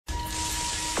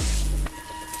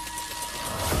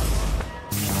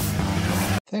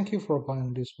Thank you for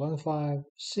buying this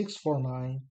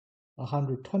 15649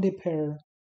 120 pair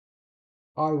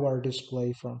eyewear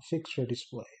display from Fixture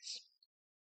Displays.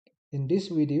 In this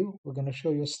video, we're going to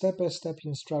show you step-by-step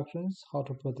instructions how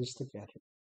to put this together.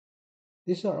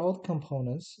 These are all the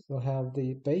components. You'll have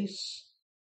the base,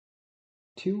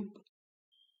 tube,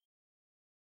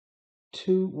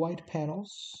 two white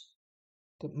panels,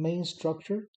 the main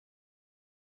structure,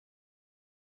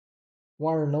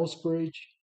 wire nose bridge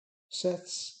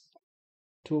sets,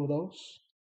 two of those,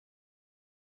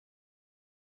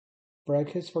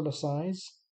 brackets for the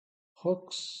sides,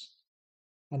 hooks,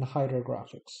 and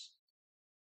hydrographics.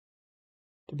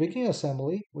 To begin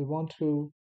assembly, we want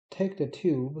to take the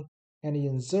tube and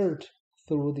insert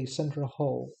through the center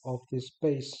hole of this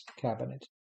base cabinet.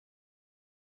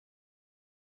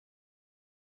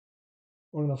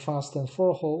 We're going to fasten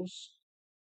 4 holes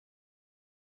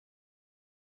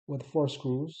with 4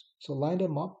 screws. So line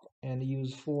them up and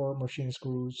use 4 machine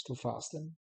screws to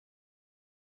fasten.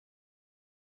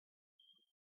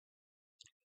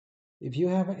 If you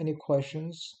have any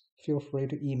questions, feel free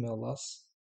to email us.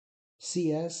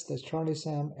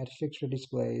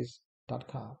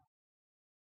 cs@fixturedisplays.com.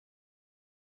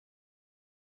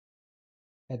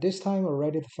 At this time, we're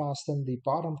ready to fasten the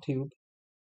bottom tube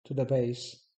to the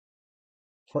base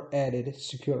for added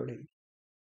security.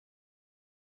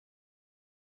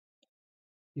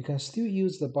 You can still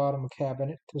use the bottom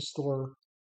cabinet to store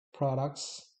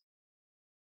products,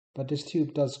 but this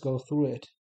tube does go through it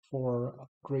for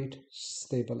great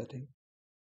stability.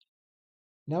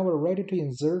 Now we're ready to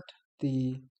insert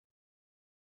the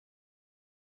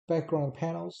background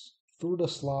panels through the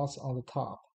slots on the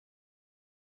top.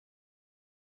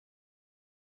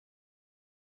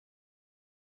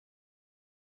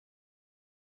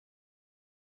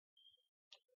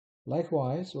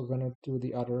 Likewise, we're going to do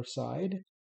the other side.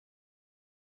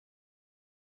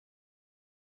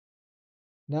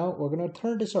 Now we're going to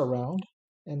turn this around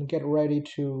and get ready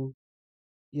to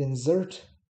insert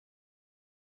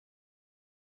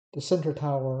the center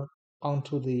tower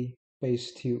onto the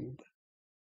base tube.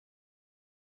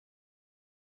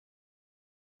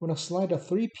 We're going to slide a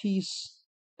 3-piece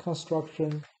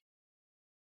construction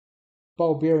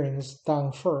ball bearings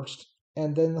down first,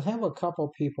 and then have a couple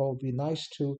people be nice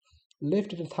to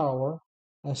lift the tower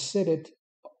and sit it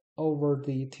over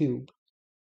the tube.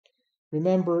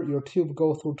 Remember, your tube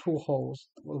goes through 2 holes,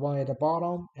 one at the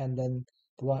bottom and then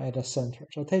the one at the center.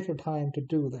 So take your time to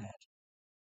do that.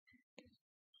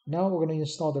 Now we're going to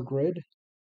install the grid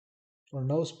or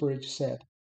nose bridge set.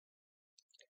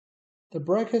 The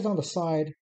brackets on the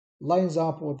side lines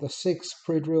up with the 6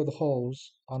 pre-drilled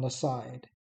holes on the side.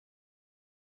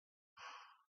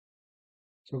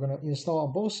 So we're going to install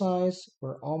on both sides.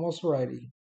 We're almost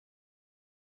ready.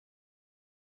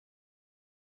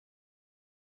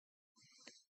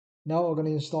 Now we're going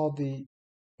to install the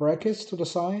brackets to the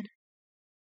side.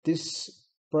 These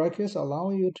brackets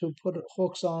allow you to put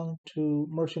hooks on to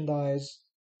merchandise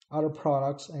other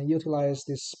products and utilize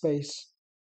this space,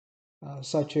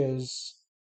 such as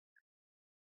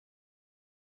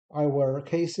eyewear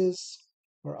cases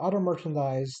or other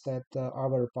merchandise that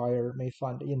our buyer may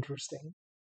find interesting.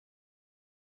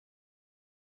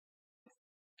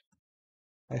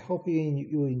 I hope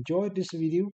you enjoyed this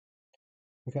video.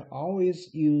 You can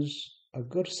always use a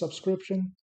good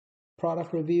subscription,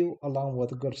 product review, along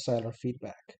with good seller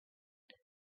feedback.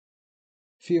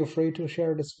 Feel free to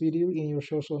share this video in your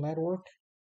social network.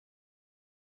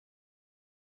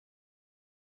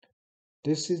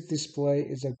 This display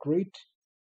is a great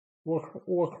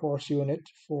workhorse unit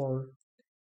for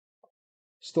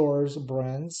stores,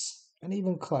 brands, and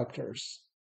even collectors.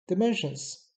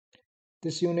 Dimensions.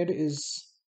 This unit is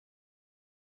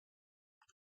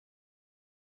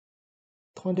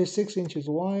 26 inches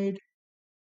wide,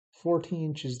 14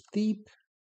 inches deep,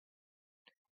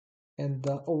 and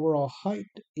the overall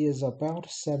height is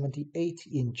about 78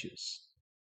 inches.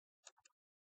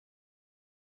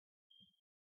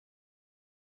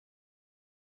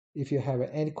 If you have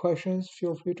any questions,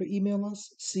 feel free to email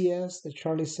us,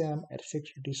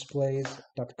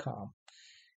 cs@fixturedisplays.com.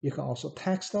 You can also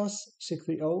text us,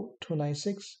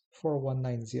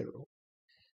 630-296-4190.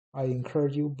 I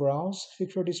encourage you to browse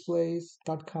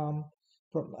fixturedisplays.com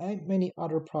for many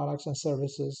other products and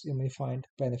services you may find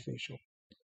beneficial.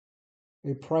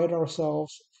 We pride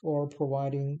ourselves for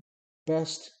providing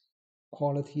best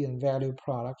quality and value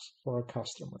products for our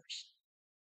customers.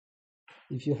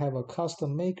 If you have a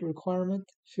custom make requirement,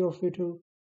 feel free to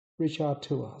reach out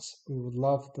to us. We would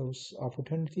love those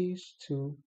opportunities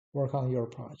to work on your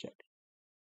project.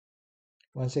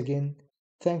 Once again,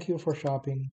 thank you for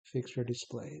shopping Fixture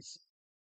Displays.